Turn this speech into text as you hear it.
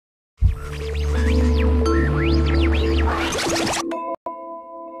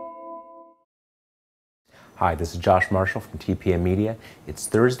Hi, this is Josh Marshall from TPM Media. It's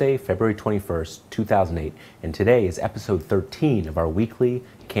Thursday, February 21st, 2008, and today is episode 13 of our weekly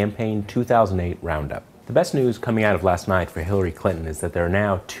Campaign 2008 Roundup. The best news coming out of last night for Hillary Clinton is that there are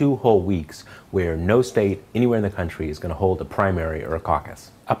now 2 whole weeks where no state anywhere in the country is going to hold a primary or a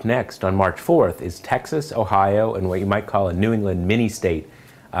caucus. Up next, on March 4th, is Texas, Ohio, and what you might call a New England mini-state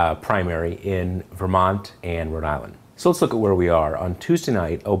primary in Vermont and Rhode Island. So let's look at where we are. On Tuesday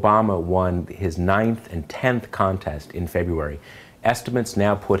night, Obama won his 9th and 10th contest in February. Estimates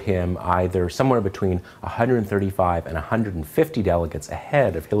now put him either somewhere between 135 and 150 delegates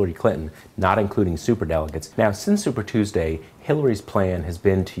ahead of Hillary Clinton, not including superdelegates. Now, since Super Tuesday, Hillary's plan has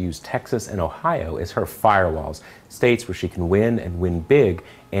been to use Texas and Ohio as her firewalls, states where she can win and win big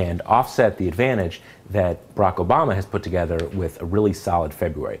and offset the advantage that Barack Obama has put together with a really solid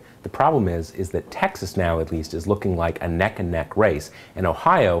February. The problem is that Texas now at least is looking like a neck-and-neck race, and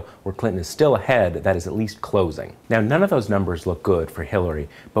Ohio, where Clinton is still ahead, that is at least closing. Now, none of those numbers look good for Hillary,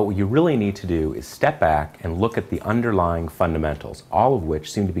 but what you really need to do is step back and look at the underlying fundamentals, all of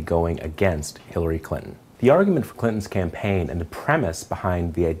which seem to be going against Hillary Clinton. The argument for Clinton's campaign and the premise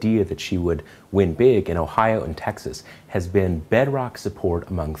behind the idea that she would win big in Ohio and Texas has been bedrock support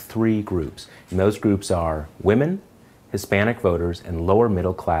among 3 groups, and those groups are women, Hispanic voters, and lower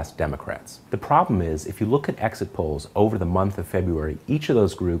middle class Democrats. The problem is, if you look at exit polls over the month of February, each of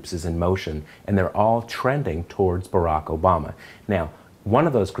those groups is in motion and they're all trending towards Barack Obama. Now, one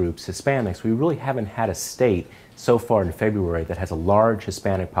of those groups, Hispanics, we really haven't had a state so far in February that has a large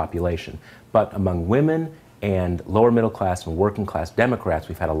Hispanic population. But among women and lower middle class and working class Democrats,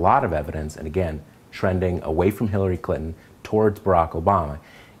 we've had a lot of evidence, and again, trending away from Hillary Clinton towards Barack Obama.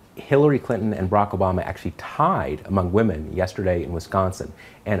 Hillary Clinton and Barack Obama actually tied among women yesterday in Wisconsin,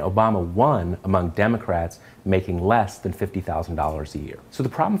 and Obama won among Democrats making less than $50,000 a year. So the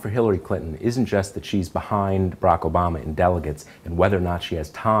problem for Hillary Clinton isn't just that she's behind Barack Obama in delegates and whether or not she has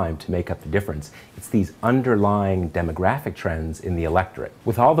time to make up the difference. It's these underlying demographic trends in the electorate.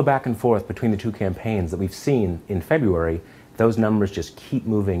 With all the back and forth between the 2 campaigns that we've seen in February, those numbers just keep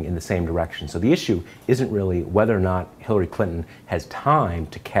moving in the same direction. So the issue isn't really whether or not Hillary Clinton has time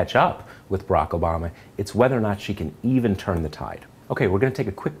to catch up with Barack Obama, it's whether or not she can even turn the tide. Okay, we're going to take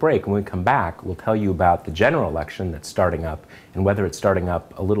a quick break, and when we come back, we'll tell you about the general election that's starting up and whether it's starting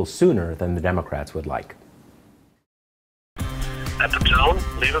up a little sooner than the Democrats would like. At the tone,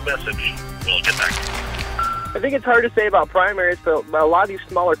 leave a message. We'll get back. I think it's hard to say about primaries, but a lot of these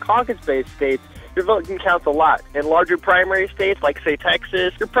smaller caucus-based states, your vote can count a lot. In larger primary states, like, say,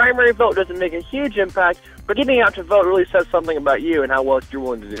 Texas, your primary vote doesn't make a huge impact, but getting out to vote really says something about you and how well you're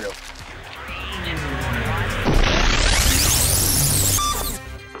willing to do.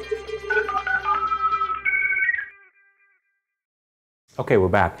 Okay, we're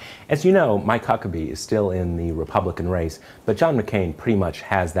back. As you know, Mike Huckabee is still in the Republican race, but John McCain pretty much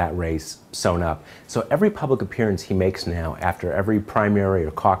has that race sewn up. So every public appearance he makes now, after every primary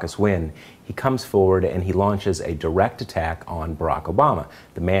or caucus win, he comes forward and he launches a direct attack on Barack Obama,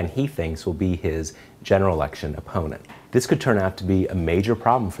 the man he thinks will be his general election opponent. This could turn out to be a major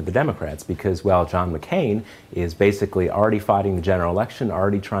problem for the Democrats because, well, John McCain is basically already fighting the general election,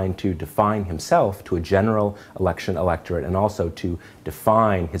 already trying to define himself to a general election electorate and also to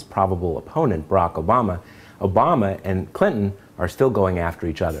define his probable opponent, Barack Obama. Obama and Clinton are still going after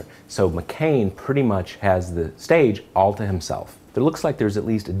each other. So McCain pretty much has the stage all to himself. There looks like there's at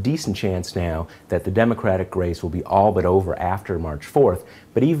least a decent chance now that the Democratic race will be all but over after March 4th,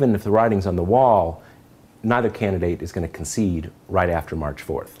 but even if the writing's on the wall, neither candidate is going to concede right after March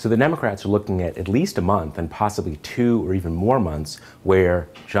 4th. So the Democrats are looking at least a month and possibly 2 or even more months where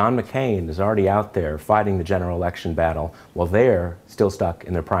John McCain is already out there fighting the general election battle while they're still stuck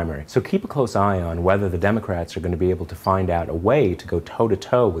in their primary. So keep a close eye on whether the Democrats are going to be able to find out a way to go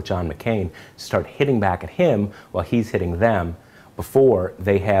toe-to-toe with John McCain, start hitting back at him while he's hitting them before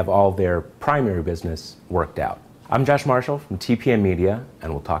they have all their primary business worked out. I'm Josh Marshall from TPM Media,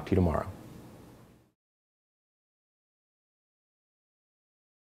 and we'll talk to you tomorrow.